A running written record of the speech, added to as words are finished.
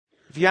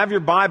If you have your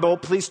Bible,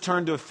 please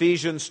turn to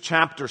Ephesians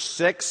chapter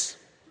 6.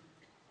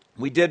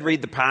 We did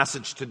read the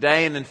passage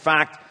today, and in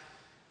fact,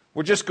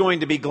 we're just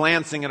going to be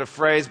glancing at a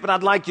phrase, but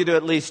I'd like you to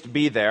at least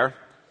be there.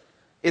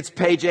 It's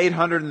page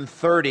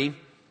 830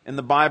 in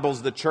the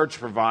Bibles the church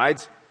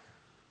provides.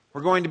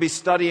 We're going to be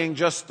studying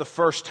just the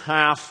first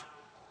half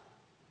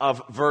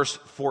of verse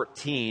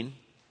 14.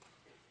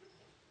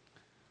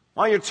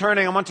 While you're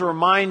turning, I want to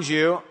remind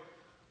you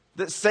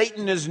that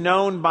Satan is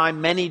known by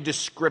many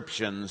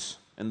descriptions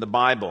in the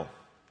Bible.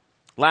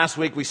 Last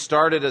week we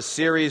started a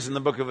series in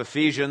the book of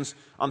Ephesians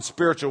on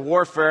spiritual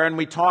warfare, and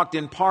we talked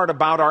in part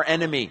about our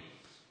enemy,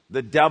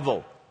 the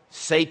devil,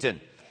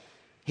 Satan.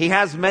 He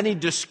has many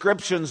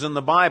descriptions in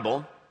the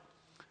Bible.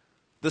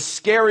 The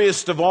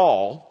scariest of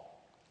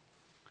all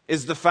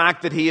is the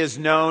fact that he is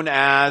known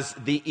as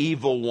the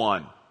evil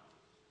one.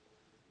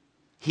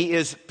 He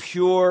is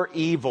pure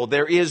evil.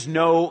 There is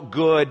no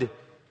good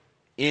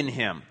in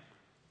him.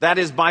 That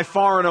is by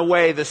far and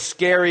away the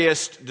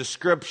scariest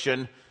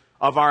description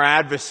of our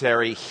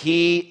adversary.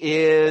 He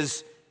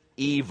is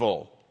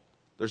evil.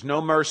 There's no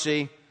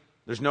mercy,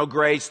 there's no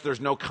grace, there's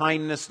no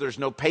kindness, there's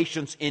no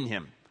patience in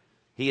him.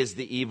 He is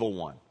the evil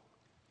one.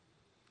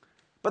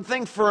 But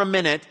think for a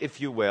minute, if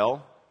you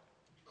will,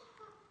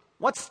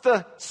 what's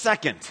the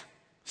second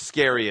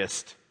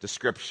scariest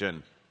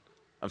description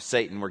of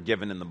Satan we're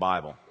given in the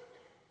Bible?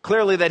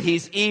 Clearly that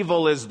he's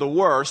evil is the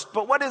worst,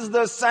 but what is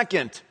the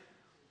second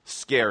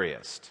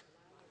scariest?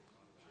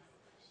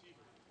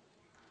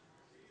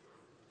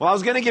 Well, I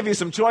was going to give you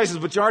some choices,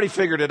 but you already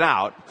figured it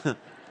out.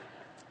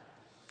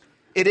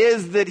 It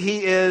is that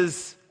he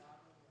is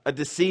a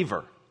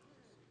deceiver.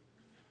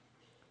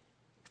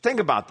 Think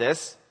about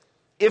this.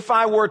 If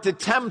I were to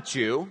tempt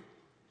you,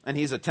 and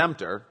he's a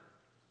tempter,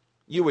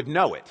 you would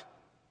know it.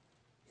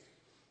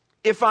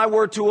 If I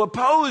were to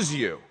oppose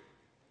you,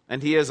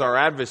 and he is our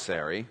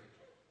adversary,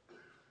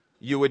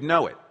 you would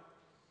know it.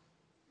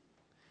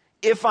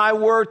 If I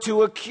were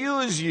to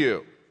accuse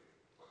you,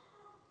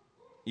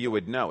 you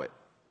would know it.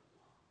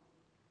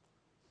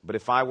 But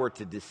if I were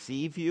to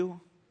deceive you,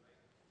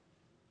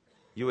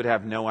 you would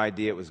have no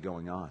idea what was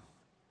going on.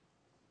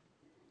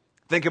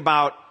 Think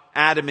about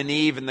Adam and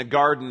Eve in the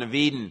Garden of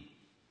Eden.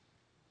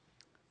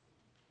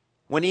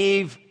 When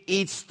Eve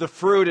eats the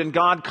fruit and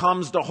God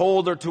comes to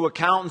hold her to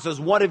account and says,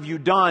 "What have you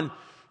done?"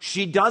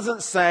 She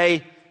doesn't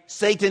say,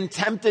 "Satan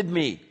tempted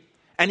me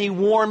and he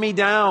wore me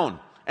down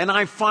and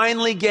I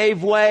finally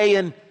gave way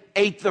and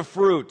ate the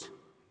fruit."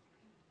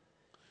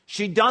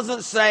 She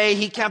doesn't say,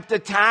 "He kept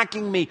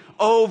attacking me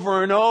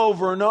over and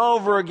over and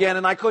over again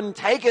and I couldn't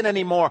take it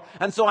anymore,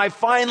 and so I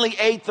finally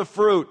ate the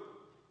fruit."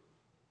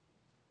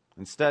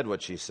 Instead,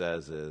 what she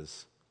says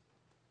is,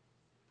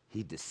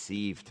 "He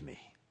deceived me."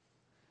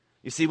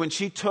 You see, when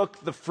she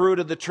took the fruit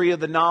of the tree of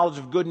the knowledge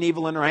of good and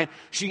evil in her hand,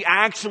 she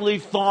actually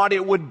thought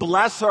it would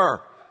bless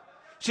her.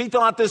 She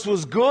thought this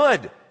was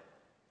good.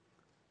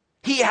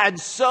 He had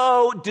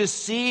so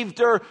deceived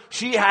her,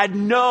 she had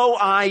no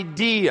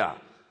idea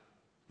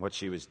what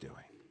she was doing.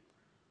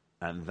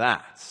 And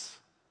that's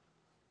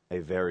a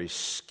very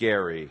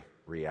scary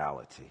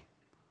reality.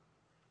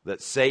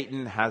 That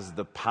Satan has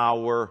the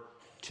power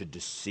to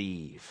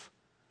deceive.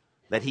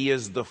 That he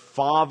is the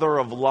father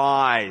of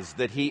lies.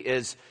 That he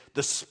is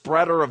the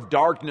spreader of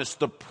darkness,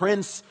 the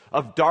prince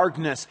of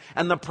darkness.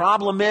 And the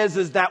problem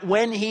is that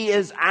when he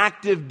is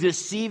active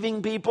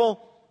deceiving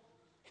people,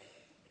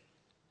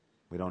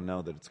 we don't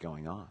know that it's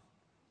going on.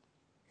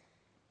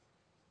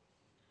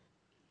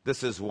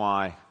 This is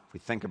why we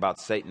think about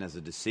Satan as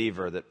a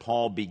deceiver, that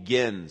Paul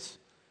begins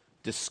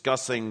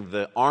discussing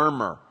the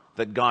armor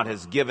that God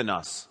has given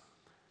us.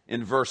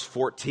 In verse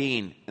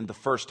 14, in the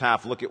first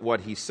half, look at what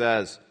he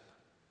says.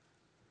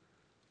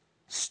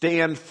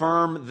 "Stand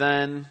firm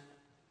then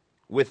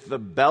with the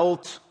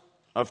belt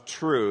of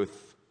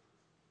truth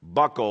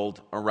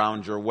buckled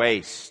around your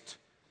waist."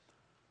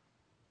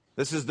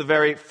 This is the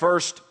very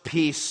first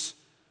piece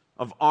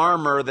of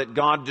armor that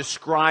God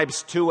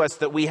describes to us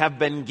that we have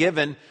been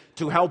given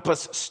to help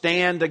us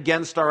stand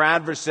against our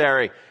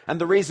adversary. And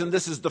the reason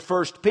this is the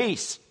first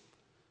piece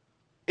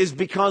is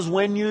because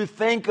when you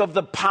think of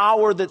the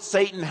power that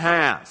Satan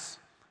has,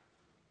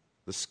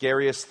 the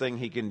scariest thing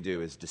he can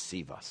do is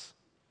deceive us.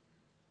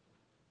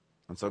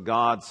 And so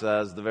God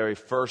says, the very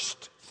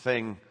first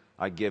thing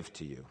I give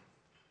to you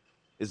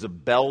is a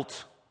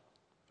belt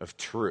of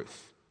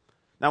truth.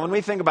 Now, when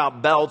we think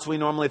about belts, we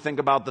normally think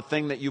about the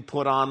thing that you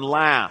put on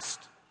last.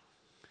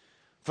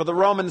 For the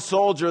Roman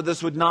soldier,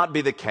 this would not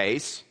be the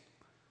case.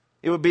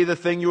 It would be the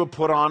thing you would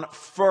put on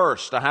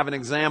first. I have an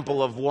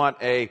example of what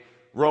a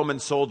Roman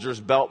soldier's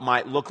belt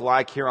might look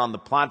like here on the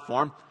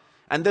platform.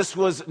 And this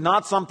was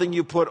not something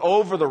you put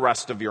over the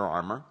rest of your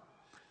armor.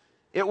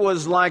 It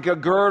was like a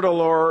girdle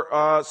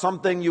or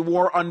something you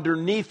wore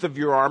underneath of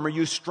your armor.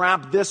 You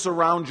strapped this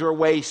around your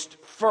waist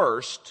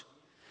first,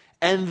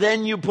 and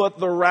then you put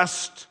the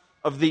rest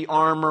of the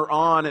armor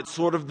on. It's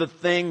sort of the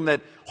thing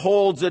that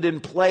holds it in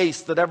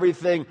place, that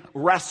everything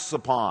rests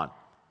upon.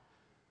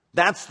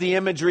 That's the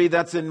imagery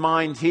that's in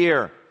mind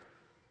here.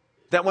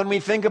 That when we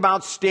think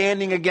about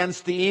standing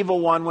against the evil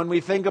one, when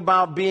we think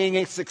about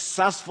being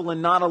successful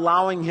and not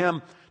allowing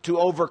him to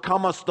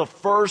overcome us, the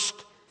first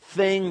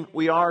thing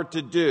we are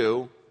to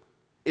do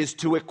is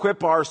to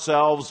equip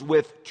ourselves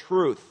with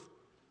truth.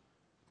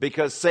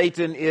 Because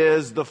Satan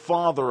is the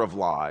father of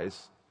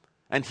lies,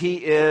 and he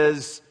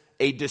is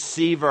a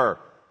deceiver.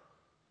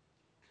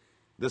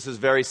 This is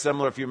very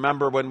similar. If you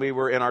remember when we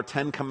were in our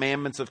 10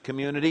 Commandments of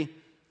community,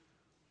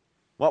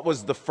 what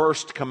was the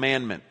first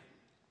commandment?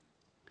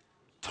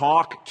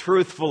 Talk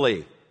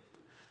truthfully.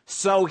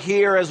 So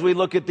here, as we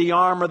look at the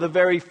armor, the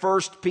very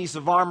first piece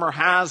of armor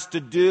has to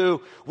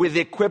do with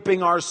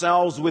equipping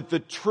ourselves with the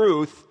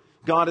truth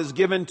God has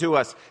given to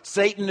us.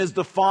 Satan is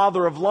the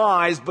father of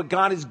lies, but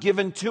God has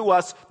given to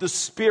us the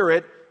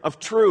spirit of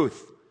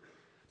truth.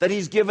 That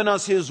he's given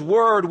us his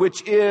word,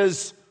 which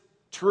is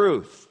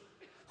truth.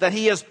 That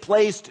he has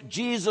placed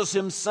Jesus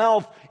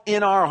himself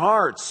in our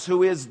hearts,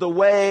 who is the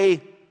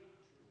way,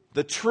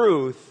 the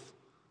truth,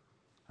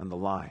 and the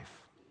life.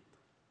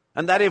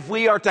 And that if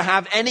we are to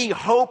have any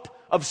hope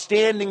of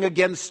standing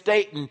against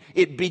Satan,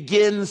 it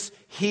begins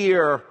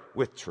here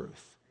with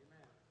truth.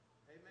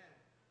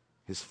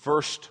 His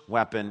first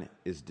weapon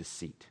is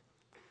deceit,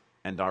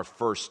 and our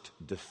first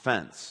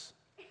defense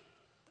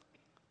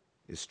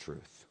is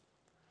truth.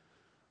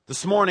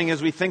 This morning,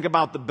 as we think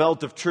about the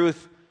belt of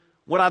truth,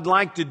 what I'd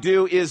like to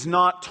do is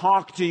not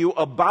talk to you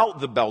about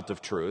the belt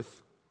of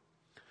truth,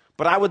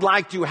 but I would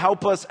like to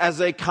help us as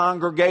a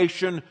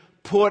congregation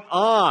put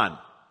on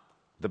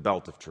the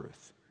belt of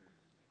truth.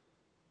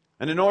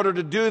 And in order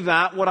to do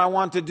that, what I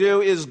want to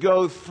do is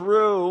go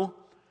through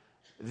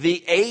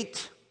the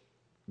 8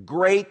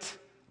 great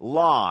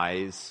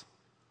lies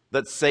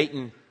that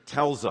Satan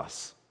tells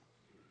us.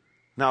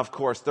 Now, of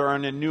course, there are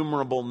an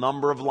innumerable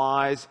number of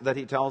lies that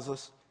he tells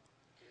us,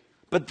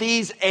 but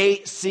these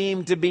 8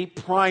 seem to be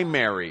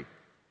primary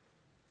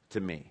to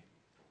me.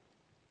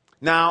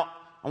 Now,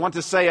 I want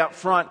to say up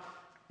front,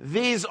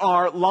 these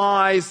are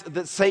lies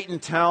that Satan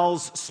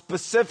tells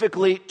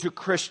specifically to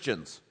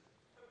Christians.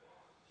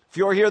 If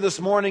you're here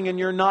this morning and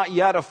you're not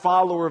yet a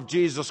follower of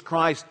Jesus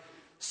Christ,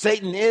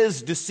 Satan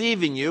is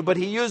deceiving you, but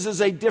he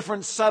uses a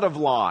different set of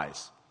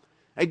lies,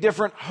 a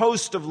different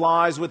host of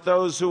lies with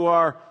those who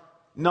are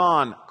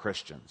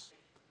non-Christians.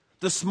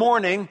 This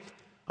morning,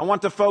 I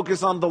want to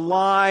focus on the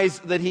lies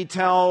that he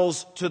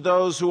tells to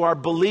those who are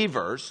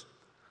believers,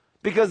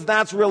 because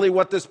that's really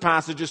what this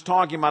passage is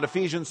talking about.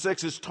 Ephesians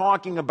 6 is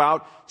talking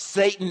about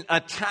Satan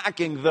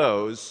attacking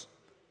those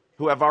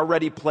who have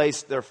already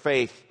placed their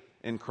faith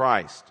in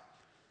Christ.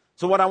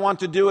 So what I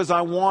want to do is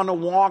I want to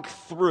walk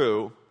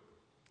through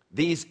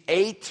these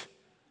 8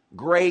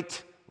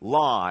 great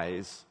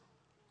lies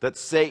that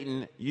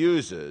Satan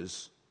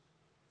uses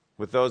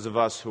with those of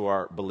us who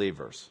are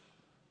believers.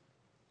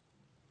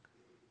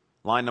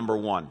 Lie number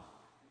 1.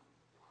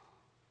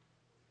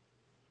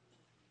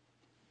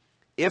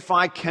 If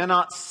I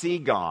cannot see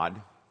God,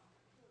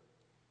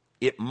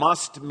 it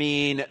must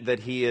mean that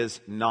he is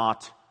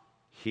not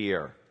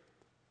here.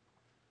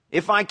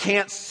 If I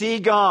can't see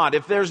God,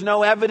 if there's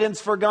no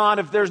evidence for God,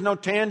 if there's no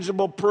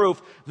tangible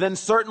proof, then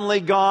certainly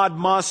God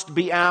must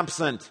be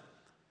absent.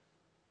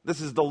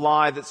 This is the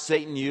lie that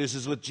Satan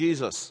uses with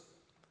Jesus.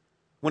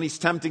 When he's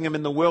tempting him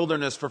in the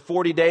wilderness for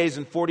 40 days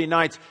and 40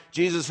 nights,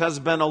 Jesus has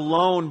been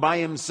alone by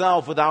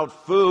himself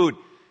without food.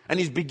 And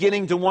he's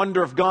beginning to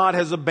wonder if God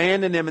has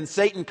abandoned him. And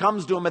Satan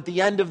comes to him at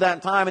the end of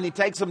that time and he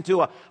takes him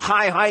to a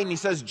high height and he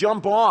says,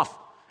 "Jump off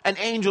and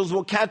angels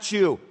will catch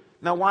you."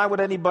 Now, why would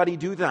anybody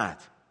do that?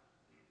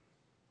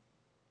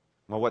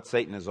 Well, what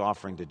Satan is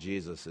offering to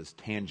Jesus is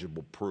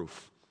tangible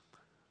proof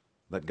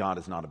that God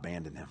has not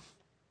abandoned him.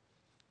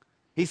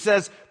 He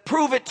says,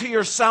 prove it to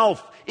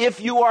yourself.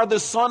 If you are the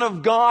Son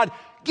of God,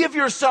 give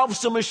yourself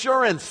some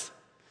assurance.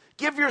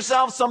 Give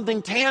yourself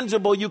something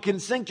tangible you can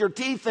sink your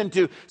teeth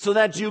into so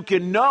that you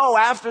can know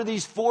after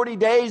these 40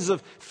 days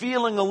of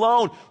feeling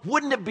alone,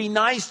 wouldn't it be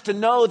nice to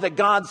know that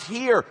God's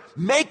here?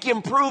 Make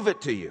him prove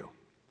it to you.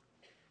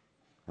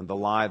 And the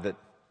lie that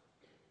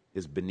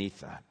is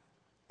beneath that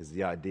is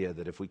the idea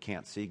that if we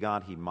can't see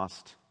God, he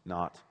must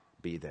not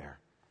be there.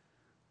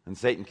 And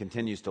Satan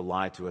continues to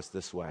lie to us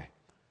this way.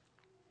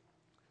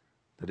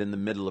 That in the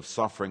middle of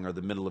suffering or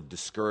the middle of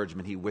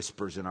discouragement, he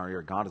whispers in our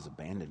ear, God has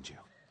abandoned you.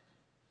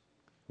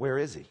 Where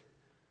is he?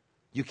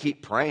 You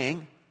keep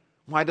praying.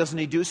 Why doesn't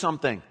he do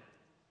something?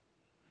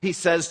 He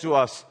says to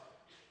us,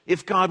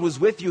 if God was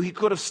with you, he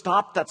could have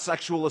stopped that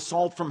sexual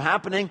assault from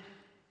happening.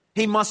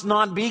 He must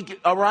not be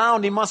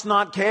around. He must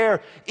not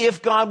care.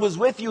 If God was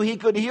with you, he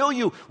could heal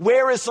you.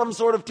 Where is some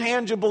sort of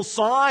tangible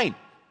sign?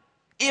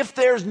 If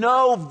there's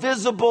no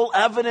visible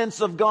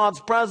evidence of God's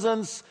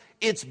presence,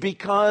 it's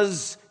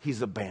because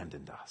he's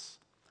abandoned us.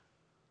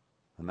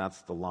 And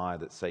that's the lie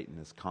that Satan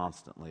is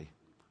constantly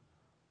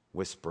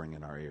whispering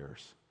in our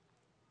ears.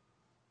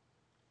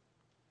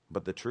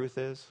 But the truth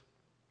is,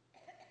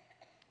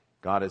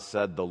 God has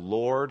said, the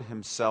Lord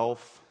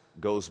himself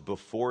goes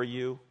before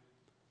you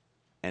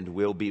and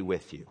will be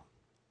with you.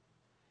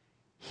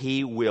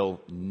 He will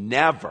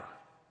never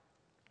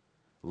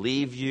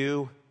leave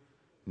you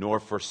nor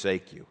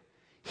forsake you.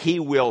 He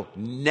will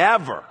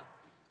never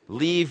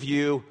leave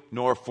you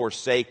nor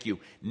forsake you.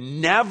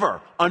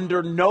 Never,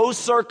 under no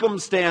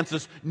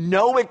circumstances,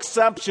 no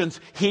exceptions,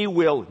 He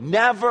will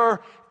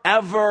never,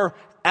 ever,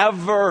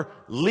 ever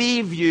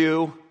leave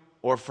you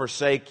or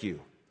forsake you.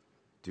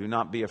 Do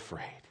not be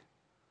afraid.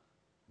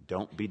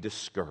 Don't be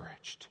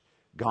discouraged.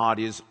 God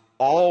is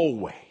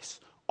always,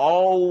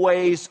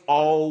 always,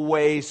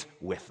 always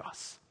with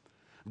us.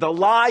 The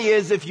lie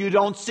is if you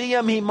don't see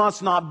Him, He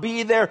must not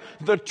be there.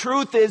 The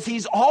truth is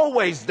He's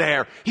always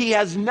there. He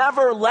has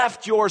never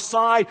left your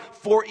side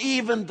for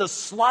even the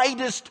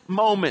slightest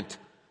moment.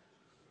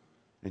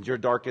 In your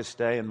darkest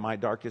day and my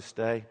darkest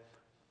day,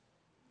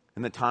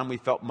 in the time we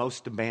felt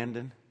most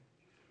abandoned,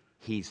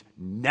 He's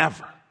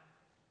never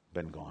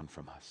been gone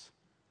from us.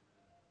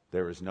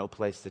 There is no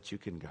place that you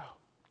can go.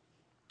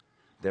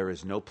 There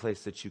is no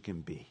place that you can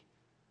be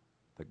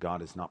that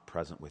God is not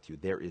present with you.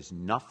 There is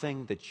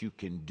nothing that you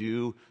can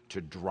do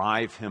to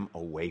drive Him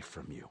away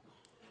from you.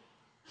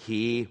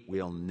 He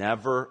will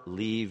never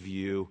leave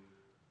you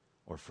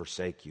or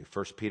forsake you.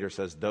 1 Peter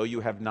says, though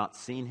you have not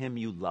seen Him,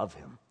 you love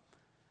Him.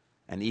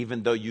 And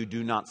even though you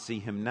do not see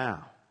Him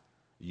now,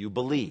 you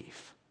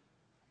believe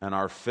and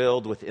are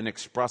filled with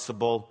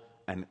inexpressible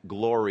and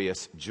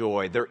glorious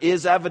joy. There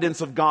is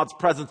evidence of God's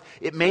presence.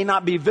 It may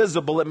not be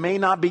visible, it may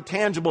not be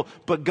tangible,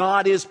 but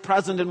God is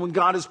present, and when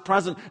God is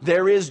present,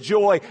 there is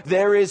joy,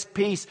 there is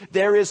peace,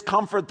 there is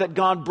comfort that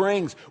God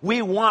brings.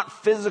 We want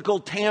physical,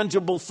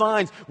 tangible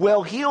signs.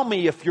 Well, heal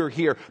me if you're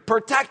here.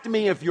 Protect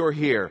me if you're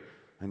here.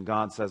 And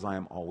God says, I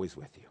am always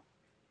with you.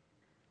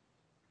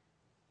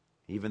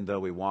 Even though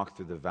we walk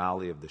through the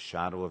valley of the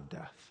shadow of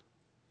death,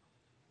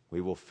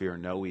 we will fear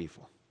no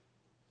evil.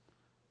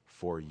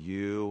 For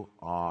you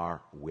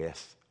are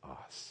with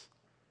us.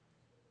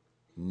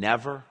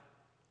 Never,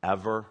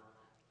 ever,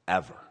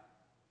 ever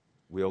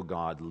will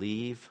God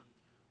leave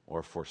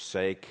or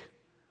forsake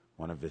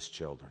one of His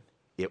children.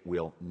 It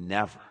will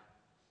never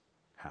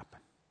happen.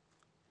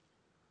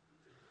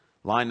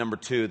 Line number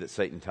 2 that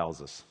Satan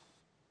tells us.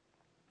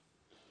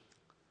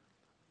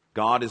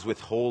 God is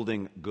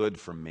withholding good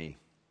from me.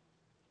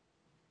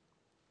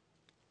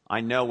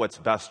 I know what's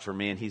best for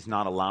me, and He's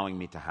not allowing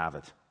me to have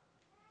it.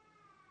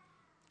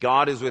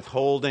 God is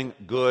withholding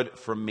good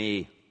from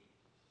me.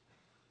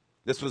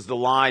 This was the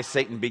lie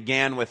Satan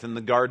began with in the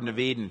Garden of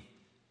Eden.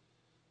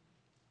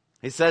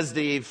 He says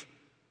to Eve,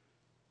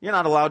 you're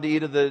not allowed to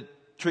eat of the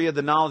tree of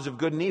the knowledge of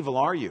good and evil,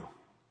 are you?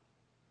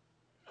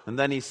 And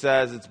then he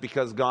says, it's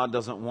because God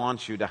doesn't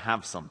want you to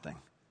have something.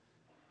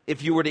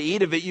 If you were to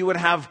eat of it, you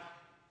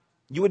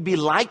would be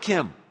like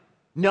Him,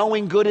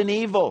 knowing good and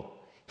evil.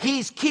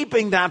 He's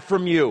keeping that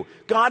from you.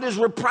 God is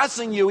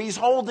repressing you. He's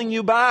holding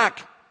you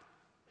back.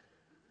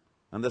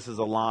 And this is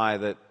a lie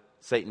that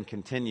Satan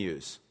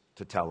continues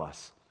to tell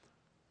us.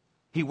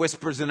 He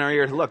whispers in our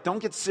ear, look, don't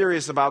get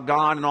serious about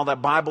God and all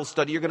that Bible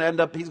study. You're going to end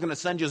up, He's going to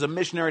send you as a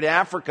missionary to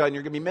Africa and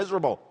you're going to be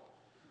miserable.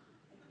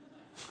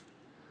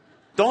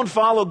 Don't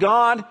follow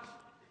God.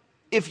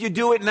 If you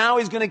do it now,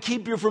 He's going to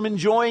keep you from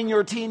enjoying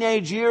your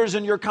teenage years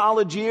and your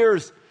college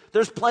years.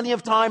 There's plenty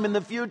of time in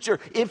the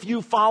future. If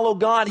you follow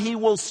God, He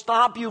will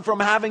stop you from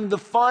having the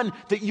fun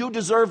that you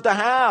deserve to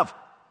have.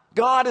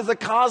 God is a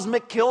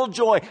cosmic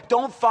killjoy.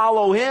 Don't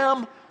follow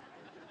Him.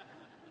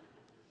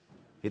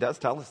 He does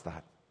tell us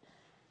that.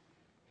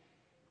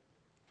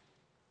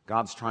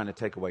 God's trying to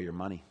take away your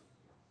money.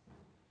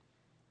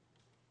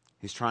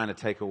 He's trying to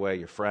take away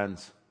your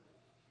friends.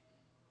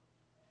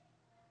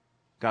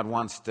 God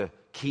wants to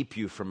keep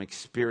you from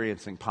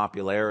experiencing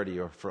popularity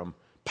or from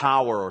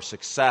power or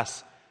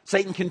success.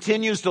 Satan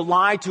continues to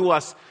lie to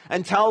us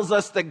and tells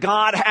us that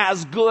God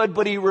has good,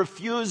 but He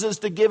refuses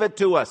to give it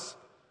to us.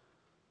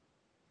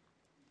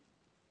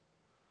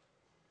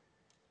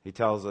 He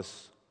tells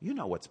us, you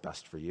know what's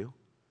best for you.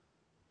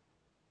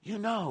 You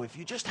know, if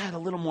you just had a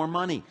little more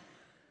money,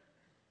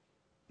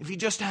 if you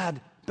just had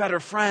better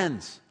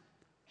friends,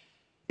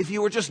 if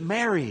you were just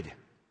married,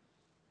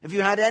 if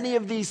you had any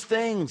of these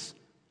things,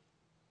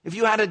 if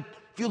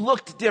you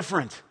looked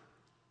different,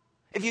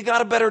 if you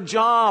got a better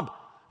job,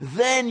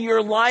 then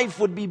your life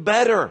would be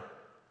better.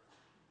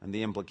 And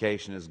the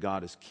implication is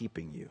God is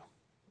keeping you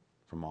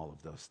from all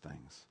of those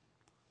things.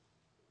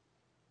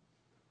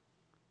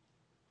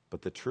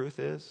 But the truth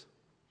is,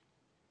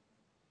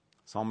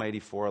 Psalm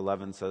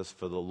 84:11 says,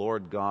 for the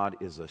Lord God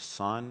is a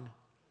sun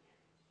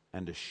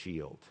and a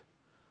shield.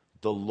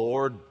 The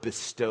Lord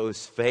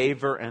bestows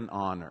favor and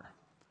honor.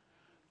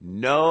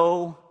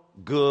 No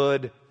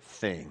good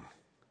thing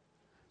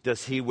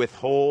does He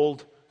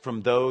withhold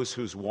from those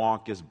whose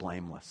walk is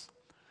blameless.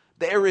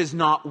 There is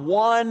not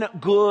one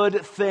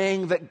good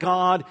thing that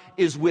God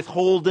is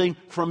withholding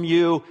from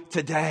you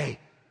today.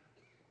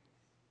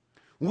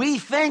 We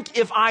think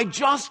if I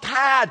just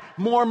had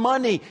more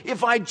money,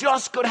 if I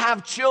just could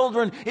have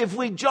children, if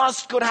we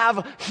just could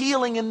have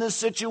healing in this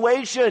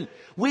situation,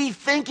 we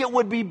think it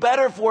would be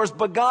better for us.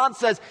 But God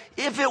says,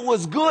 if it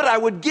was good, I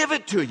would give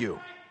it to you.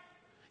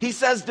 He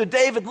says to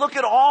David, look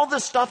at all the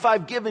stuff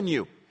I've given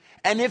you.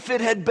 And if it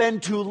had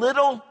been too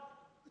little,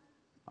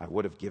 I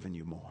would have given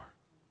you more.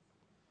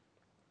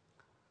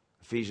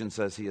 Ephesians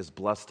says he has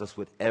blessed us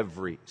with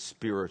every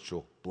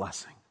spiritual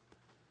blessing.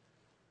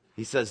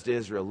 He says to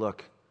Israel,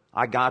 look,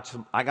 I got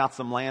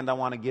some land I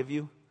want to give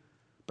you,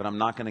 but I'm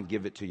not going to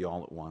give it to you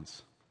all at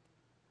once.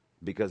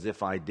 Because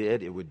if I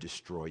did, it would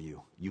destroy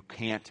you. You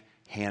can't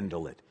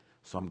handle it.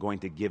 So I'm going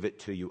to give it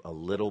to you a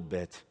little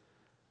bit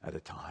at a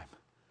time.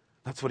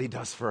 That's what he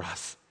does for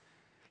us.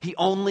 He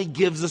only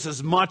gives us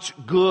as much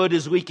good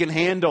as we can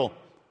handle.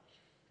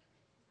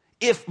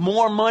 If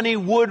more money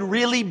would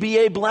really be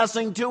a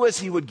blessing to us,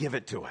 he would give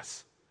it to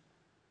us.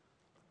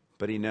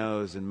 But he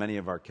knows in many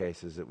of our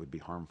cases it would be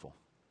harmful.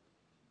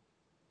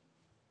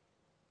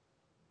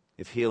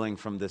 If healing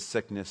from this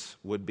sickness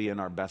would be in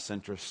our best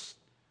interests,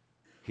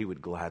 he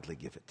would gladly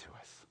give it to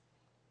us.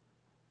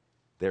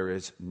 There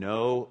is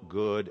no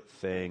good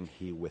thing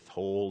he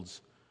withholds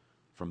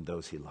from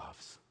those he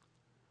loves.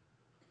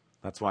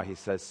 That's why he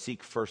says,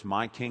 seek first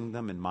my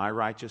kingdom and my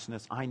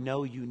righteousness. I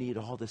know you need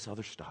all this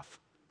other stuff,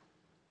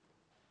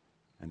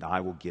 and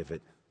I will give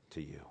it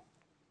to you.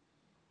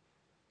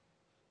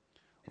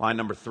 Line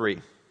number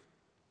 3.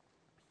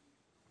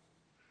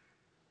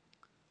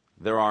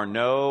 There are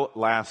no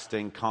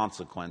lasting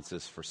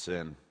consequences for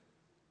sin.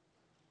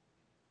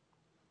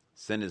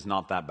 Sin is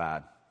not that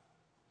bad.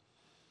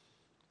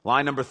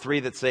 Line number 3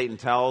 that Satan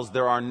tells,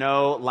 there are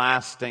no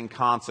lasting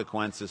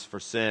consequences for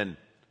sin.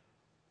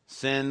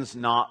 Sin's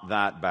not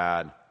that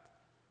bad.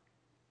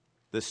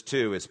 This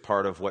too is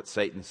part of what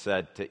Satan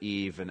said to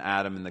Eve and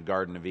Adam in the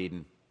Garden of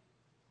Eden.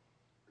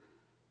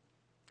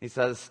 He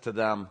says to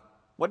them,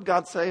 what did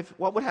God say?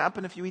 What would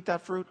happen if you eat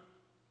that fruit?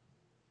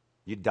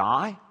 You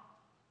die?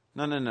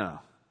 No.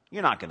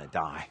 You're not going to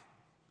die.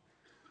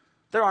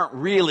 There aren't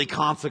really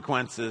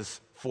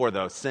consequences for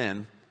those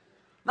sin.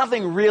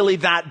 Nothing really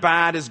that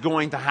bad is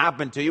going to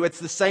happen to you. It's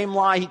the same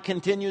lie he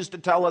continues to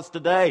tell us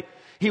today.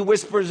 He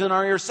whispers in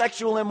our ear,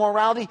 sexual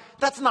immorality,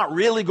 that's not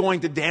really going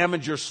to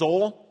damage your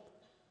soul.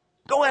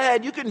 Go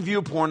ahead, you can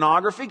view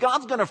pornography.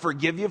 God's going to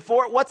forgive you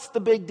for it. What's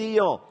the big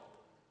deal?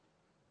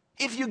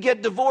 If you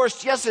get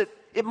divorced, yes,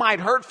 it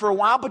might hurt for a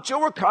while, but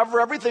you'll recover.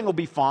 Everything will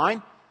be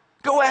fine.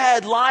 Go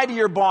ahead, lie to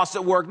your boss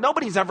at work.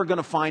 Nobody's ever going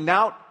to find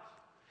out.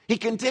 He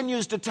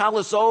continues to tell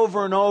us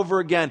over and over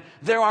again,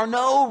 there are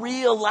no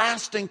real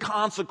lasting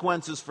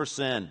consequences for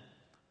sin.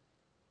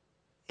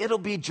 It'll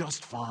be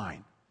just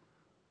fine.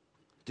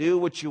 Do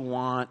what you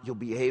want. You'll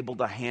be able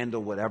to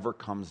handle whatever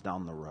comes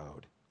down the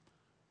road.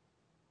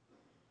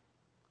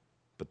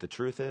 But the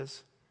truth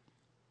is,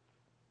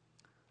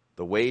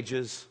 the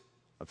wages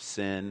of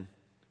sin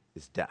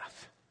is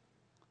death.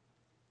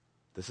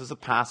 This is a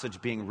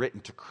passage being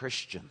written to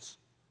Christians.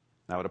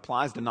 Now, it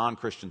applies to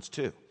non-Christians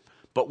too.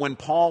 But when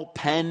Paul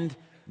penned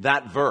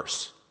that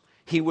verse,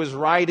 he was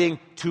writing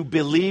to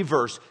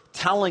believers,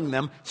 telling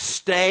them,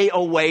 stay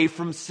away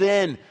from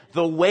sin.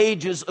 The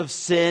wages of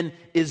sin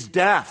is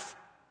death.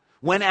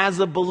 When as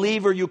a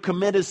believer you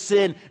commit a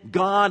sin,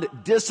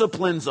 God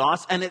disciplines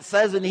us, and it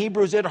says in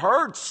Hebrews it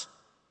hurts.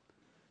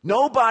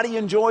 Nobody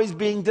enjoys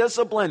being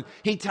disciplined.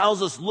 He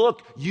tells us,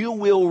 look, you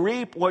will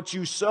reap what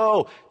you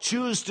sow.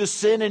 Choose to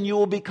sin and you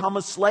will become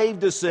a slave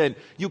to sin.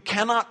 You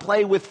cannot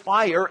play with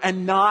fire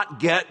and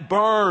not get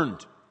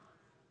burned.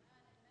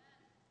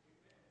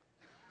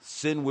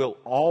 Sin will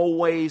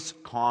always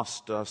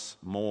cost us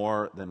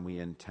more than we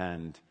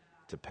intend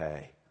to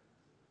pay.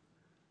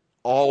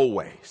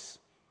 Always.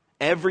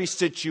 Every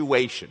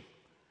situation.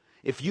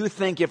 If you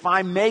think, if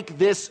I make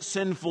this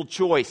sinful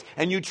choice,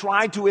 and you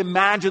try to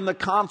imagine the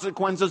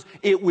consequences,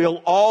 it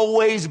will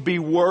always be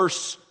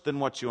worse than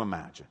what you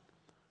imagine.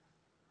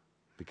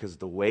 Because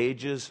the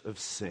wages of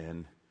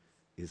sin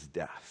is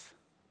death.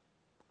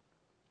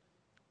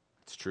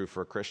 It's true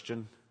for a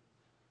Christian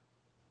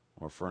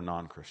or for a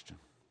non-Christian.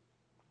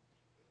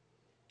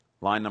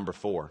 Line number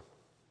 4.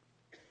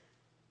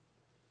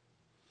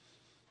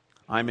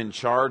 I'm in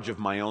charge of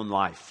my own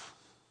life.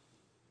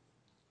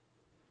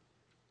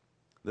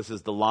 This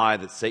is the lie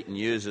that Satan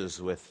uses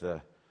with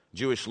the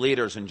Jewish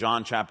leaders in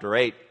John chapter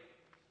 8.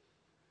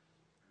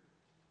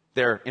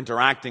 They're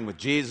interacting with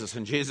Jesus,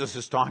 and Jesus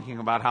is talking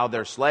about how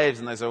they're slaves,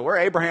 and they say, we're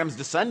Abraham's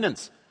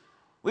descendants.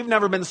 We've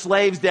never been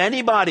slaves to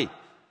anybody.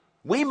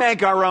 We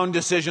make our own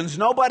decisions.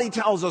 Nobody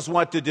tells us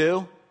what to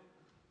do.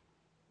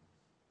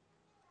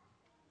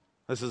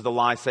 This is the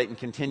lie Satan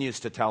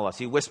continues to tell us.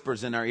 He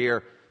whispers in our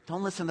ear,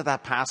 don't listen to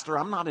that pastor.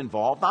 I'm not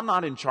involved. I'm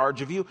not in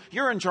charge of you.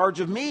 You're in charge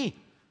of me.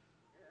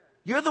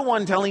 You're the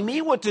one telling me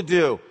what to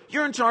do.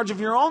 You're in charge of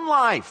your own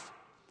life.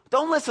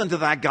 Don't listen to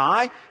that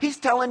guy. He's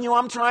telling you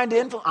I'm trying to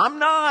influence. I'm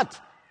not.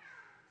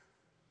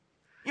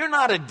 You're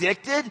not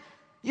addicted.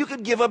 You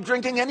could give up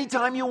drinking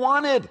anytime you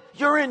wanted.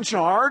 You're in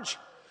charge.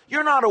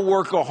 You're not a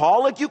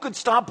workaholic. You could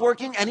stop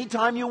working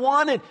anytime you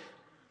wanted.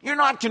 You're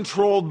not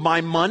controlled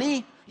by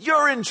money.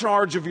 You're in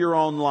charge of your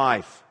own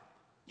life.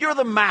 You're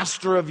the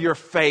master of your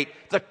fate,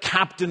 the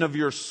captain of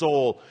your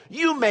soul.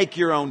 You make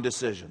your own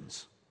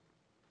decisions.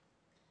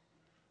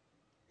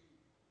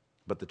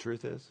 But the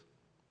truth is,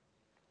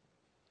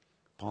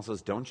 Paul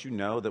says, don't you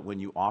know that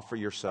when you offer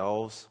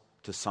yourselves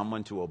to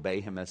someone to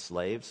obey him as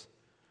slaves,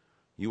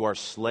 you are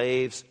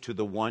slaves to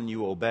the one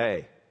you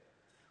obey,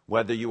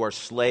 whether you are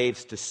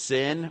slaves to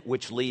sin,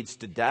 which leads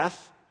to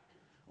death,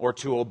 or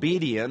to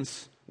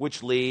obedience,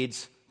 which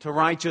leads to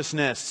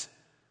righteousness.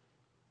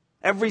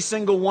 Every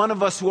single one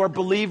of us who are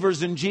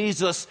believers in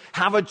Jesus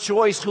have a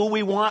choice who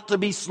we want to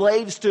be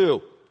slaves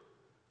to.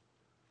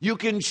 You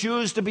can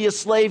choose to be a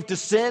slave to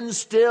sin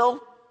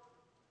still,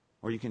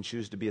 or you can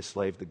choose to be a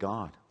slave to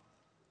God.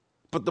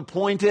 But the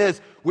point is,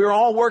 we're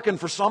all working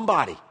for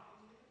somebody.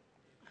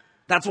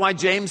 That's why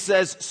James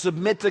says,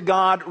 submit to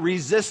God,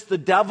 resist the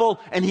devil,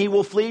 and he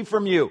will flee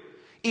from you.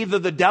 Either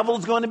the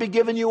devil's going to be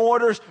giving you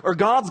orders, or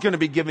God's going to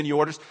be giving you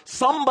orders.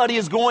 Somebody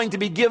is going to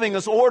be giving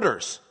us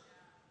orders.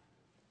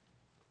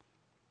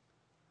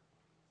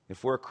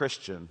 If we're a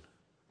Christian,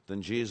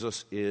 then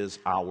Jesus is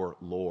our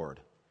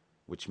Lord,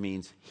 which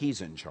means he's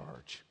in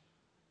charge,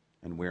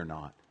 and we're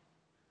not.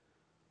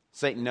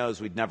 Satan knows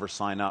we'd never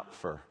sign up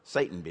for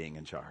Satan being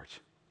in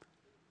charge.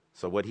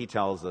 So what he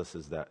tells us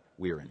is that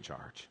we're in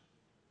charge.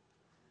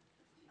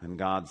 And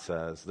God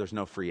says, there's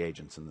no free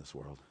agents in this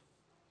world.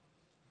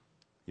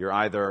 You're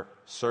either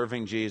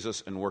serving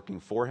Jesus and working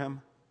for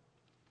him,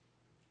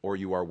 or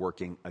you are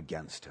working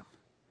against him.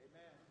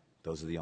 Those are the